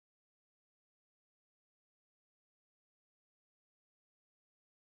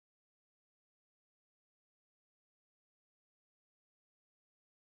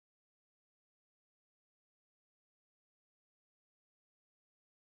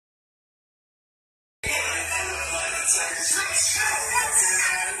I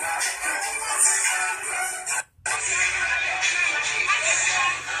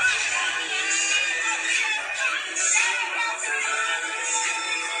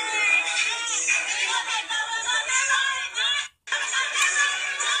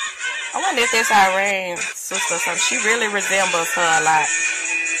wonder if that's Irene's sister or something. She really resembles her a lot.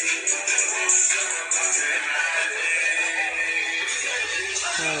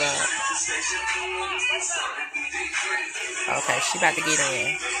 Okay, she about to get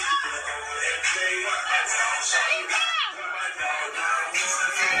in.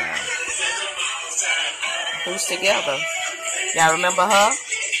 Who's together? Y'all remember her?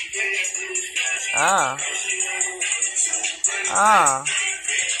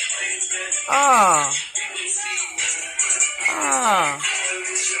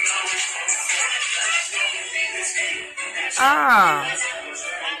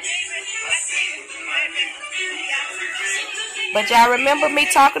 But y'all remember me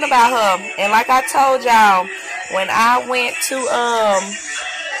talking about her. And like I told y'all, when I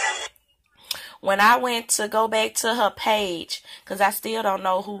went to go back to her page, because I still don't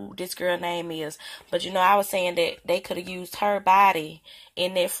know who this girl name is, but you know, I was saying that they could have used her body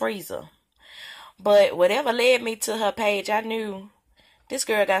in that freezer. But whatever led me to her page, I knew this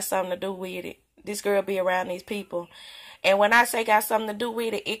girl got something to do with it. This girl be around these people. And when I say got something to do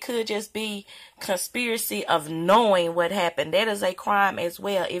with it, it could just be conspiracy of knowing what happened. That is a crime as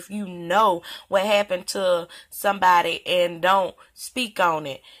well. If you know what happened to somebody and don't speak on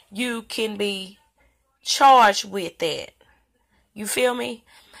it, you can be charged with that. You feel me?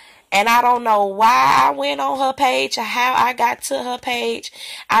 And I don't know why I went on her page or how I got to her page.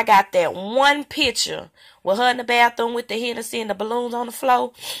 I got that one picture with her in the bathroom with the Hennessy and the balloons on the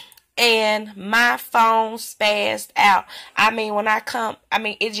floor. And my phone spazzed out. I mean,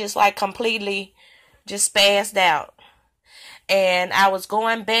 it just like completely just spazzed out. And I was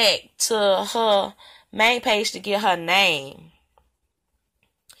going back to her main page to get her name.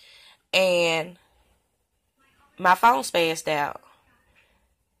 And my phone spazzed out.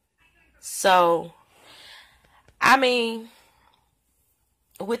 So, I mean,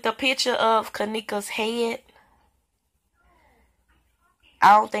 with the picture of Kenneka's head,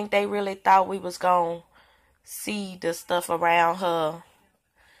 I don't think they really thought we was going to see the stuff around her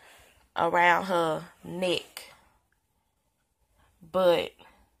neck. But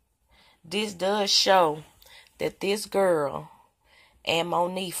this does show that this girl and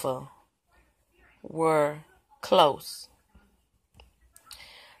Monifah were close.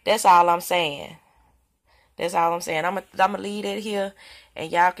 That's all I'm saying. That's all I'm saying. I'm gonna leave it here,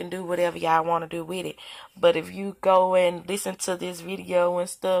 and y'all can do whatever y'all want to do with it. But if you go and listen to this video and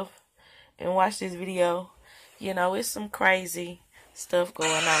stuff, and watch this video, you know, it's some crazy stuff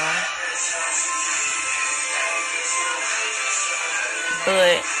going on.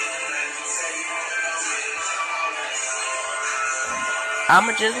 But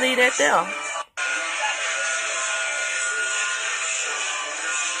I'ma just leave that there.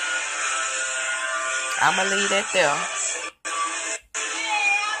 I'ma leave that there.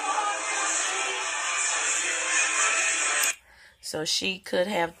 So she could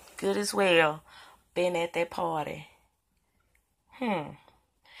have good as well been at that party.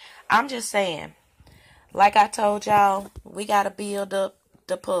 I'm just saying, like I told y'all, we got to build up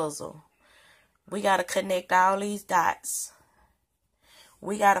the puzzle. We got to connect all these dots.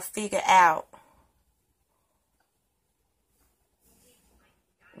 We got to figure out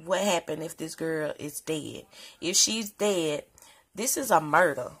what happened if this girl is dead. If she's dead, this is a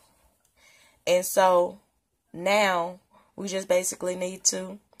murder. And so now we just basically need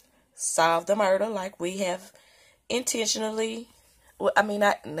to solve the murder like we have intentionally, well, I mean,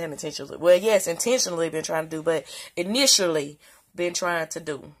 not intentionally, well, yes, intentionally been trying to do, but initially been trying to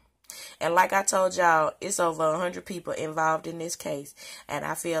do. And like I told y'all, it's over 100 people involved in this case. And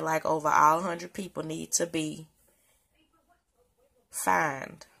I feel like over all 100 people need to be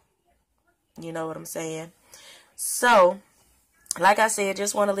fined. You know what I'm saying? So, like I said,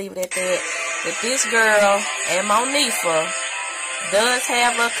 just want to leave it at that. That this girl and Monifah does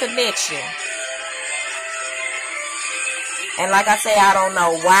have a connection. And like I say, I don't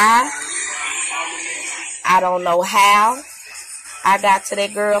know why. I don't know how I got to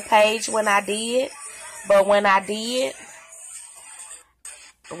that girl page when I did. But when I did,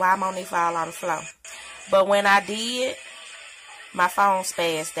 why Monifah all on the floor? But when I did, my phone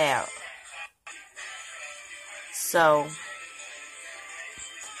spazzed out. So,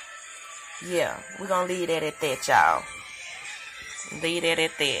 yeah, we're going to leave that at that, y'all. Leave that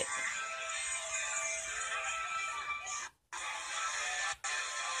at that.